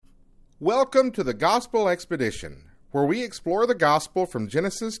Welcome to the Gospel Expedition, where we explore the Gospel from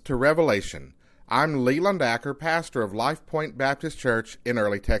Genesis to Revelation. I'm Leland, Acker, pastor of Life Point Baptist Church in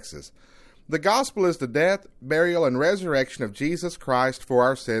Early, Texas. The Gospel is the death, burial, and resurrection of Jesus Christ for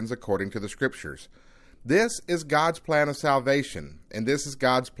our sins according to the Scriptures. This is God's plan of salvation, and this is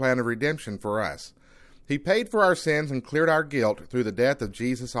God's plan of redemption for us. He paid for our sins and cleared our guilt through the death of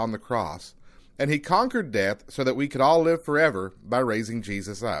Jesus on the cross, and He conquered death so that we could all live forever by raising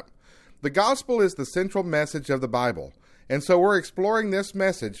Jesus up. The gospel is the central message of the Bible, and so we're exploring this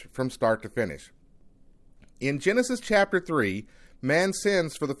message from start to finish. In Genesis chapter 3, man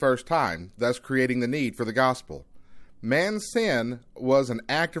sins for the first time, thus creating the need for the gospel. Man's sin was an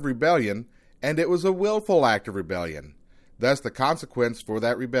act of rebellion, and it was a willful act of rebellion. Thus the consequence for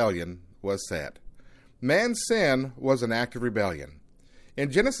that rebellion was set. Man's sin was an act of rebellion. In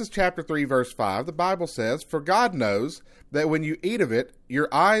Genesis chapter 3, verse 5, the Bible says, "For God knows that when you eat of it,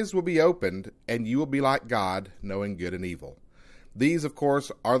 your eyes will be opened, and you will be like God, knowing good and evil." These, of course,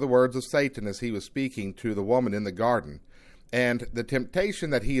 are the words of Satan as he was speaking to the woman in the garden. And the temptation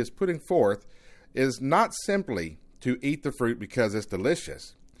that he is putting forth is not simply to eat the fruit because it's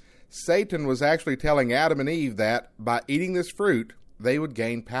delicious. Satan was actually telling Adam and Eve that by eating this fruit, they would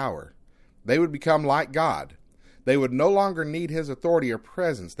gain power. They would become like God. They would no longer need his authority or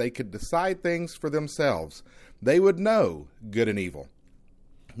presence. They could decide things for themselves. They would know good and evil.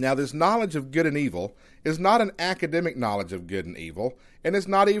 Now, this knowledge of good and evil is not an academic knowledge of good and evil, and it's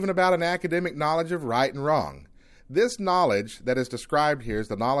not even about an academic knowledge of right and wrong. This knowledge that is described here as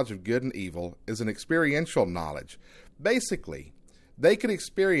the knowledge of good and evil is an experiential knowledge. Basically, they could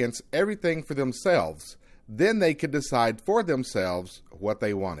experience everything for themselves. Then they could decide for themselves what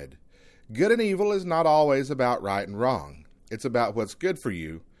they wanted. Good and evil is not always about right and wrong. It's about what's good for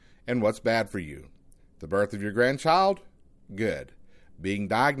you and what's bad for you. The birth of your grandchild? Good. Being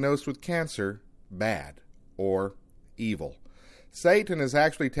diagnosed with cancer? Bad. Or evil. Satan is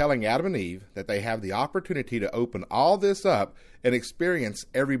actually telling Adam and Eve that they have the opportunity to open all this up and experience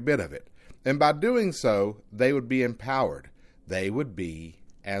every bit of it. And by doing so, they would be empowered. They would be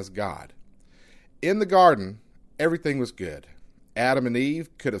as God. In the garden, everything was good. Adam and Eve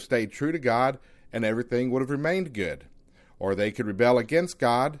could have stayed true to God, and everything would have remained good. Or they could rebel against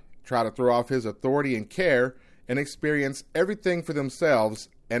God, try to throw off his authority and care, and experience everything for themselves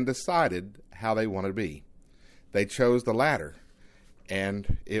and decided how they wanted to be. They chose the latter,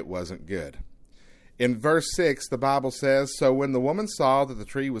 and it wasn't good. In verse 6, the Bible says, "So when the woman saw that the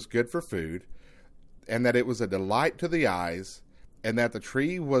tree was good for food, and that it was a delight to the eyes, and that the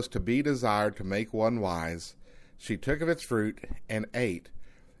tree was to be desired to make one wise, she took of its fruit and ate,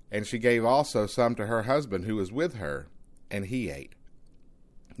 and she gave also some to her husband who was with her, and he ate."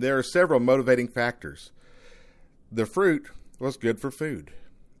 There are several motivating factors. The fruit was good for food.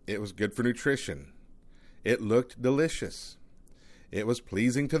 It was good for nutrition. It looked delicious. It was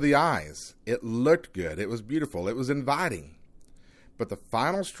pleasing to the eyes. It looked good. It was beautiful. It was inviting. But the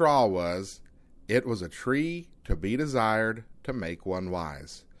final straw was, it was a tree to be desired to make one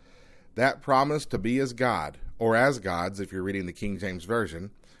wise. That promise to be as God, or as gods if you're reading the King James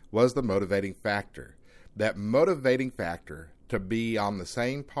Version, was the motivating factor. That motivating factor to be on the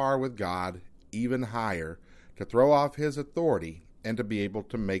same par with God, even higher, to throw off his authority and to be able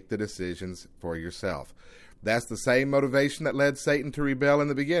to make the decisions for yourself. That's the same motivation that led Satan to rebel in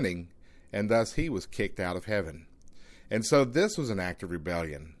the beginning, and thus he was kicked out of heaven. And so this was an act of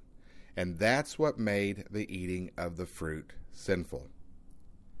rebellion, and that's what made the eating of the fruit sinful.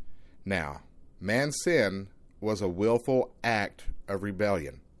 Now, man's sin was a willful act of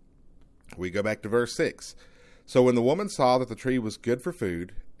rebellion. We go back to verse 6. "So when the woman saw that the tree was good for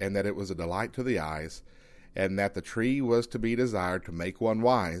food, and that it was a delight to the eyes, and that the tree was to be desired to make one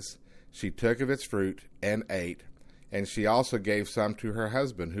wise, she took of its fruit and ate, and she also gave some to her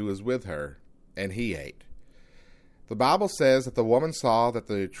husband who was with her, and he ate." The Bible says that the woman saw that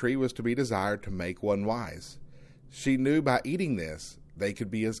the tree was to be desired to make one wise. She knew by eating this, they could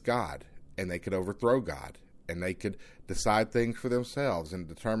be as God, and they could overthrow God, and they could decide things for themselves and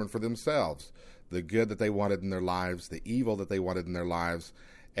determine for themselves the good that they wanted in their lives, the evil that they wanted in their lives,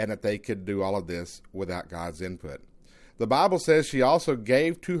 and that they could do all of this without God's input. The Bible says she also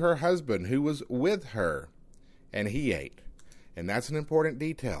gave to her husband who was with her, and he ate. And that's an important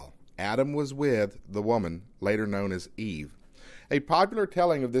detail. Adam was with the woman, later known as Eve. A popular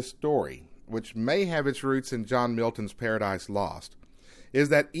telling of this story, which may have its roots in John Milton's Paradise Lost, is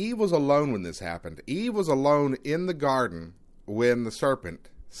that Eve was alone when this happened. Eve was alone in the garden when the serpent,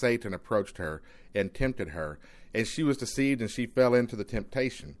 Satan, approached her and tempted her, and she was deceived and she fell into the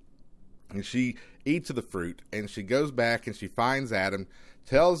temptation. And she eats of the fruit, and she goes back and she finds Adam,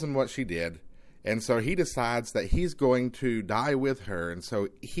 tells him what she did, and so he decides that he's going to die with her, and so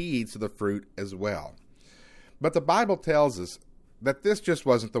he eats of the fruit as well. But the Bible tells us that this just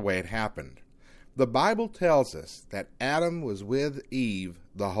wasn't the way it happened. The Bible tells us that Adam was with Eve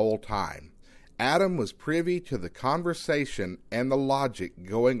the whole time. Adam was privy to the conversation and the logic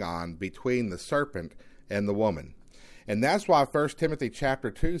going on between the serpent and the woman. And that's why 1 Timothy chapter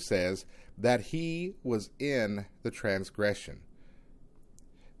 2 says that he was in the transgression.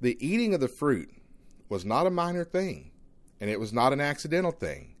 The eating of the fruit was not a minor thing, and it was not an accidental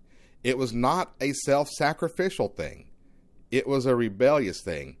thing. It was not a self-sacrificial thing. It was a rebellious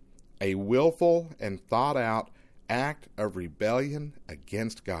thing, a willful and thought-out act of rebellion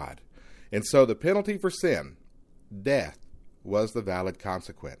against God. And so the penalty for sin, death, was the valid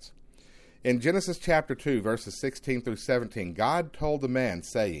consequence. In Genesis chapter 2, verses 16 through 17, God told the man,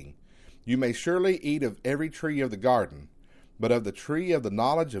 saying, "You may surely eat of every tree of the garden, but of the tree of the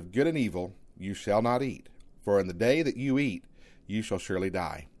knowledge of good and evil you shall not eat, for in the day that you eat, you shall surely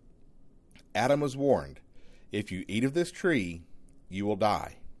die." Adam was warned, if you eat of this tree, you will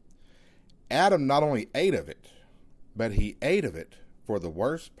die. Adam not only ate of it, but he ate of it for the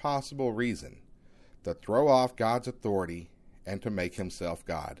worst possible reason, to throw off God's authority and to make himself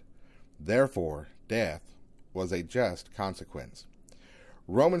God. Therefore, death was a just consequence.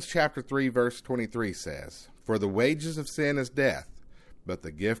 Romans chapter 3, verse 23 says, "For the wages of sin is death, but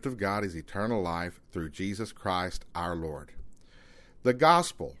the gift of God is eternal life through Jesus Christ our Lord." The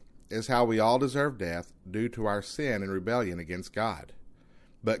gospel is how we all deserve death due to our sin and rebellion against God.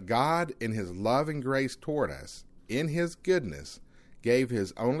 But God, in his love and grace toward us, in his goodness, gave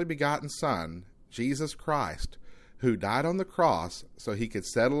his only begotten Son, Jesus Christ, who died on the cross so he could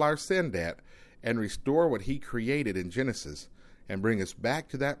settle our sin debt and restore what he created in Genesis and bring us back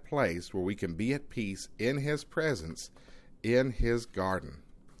to that place where we can be at peace in his presence, in his garden.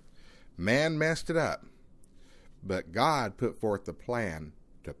 Man messed it up, but God put forth the plan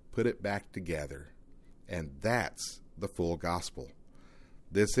to put it back together, and that's the full gospel.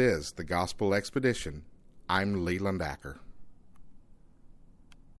 This is the Gospel Expedition. I'm Leland Acker.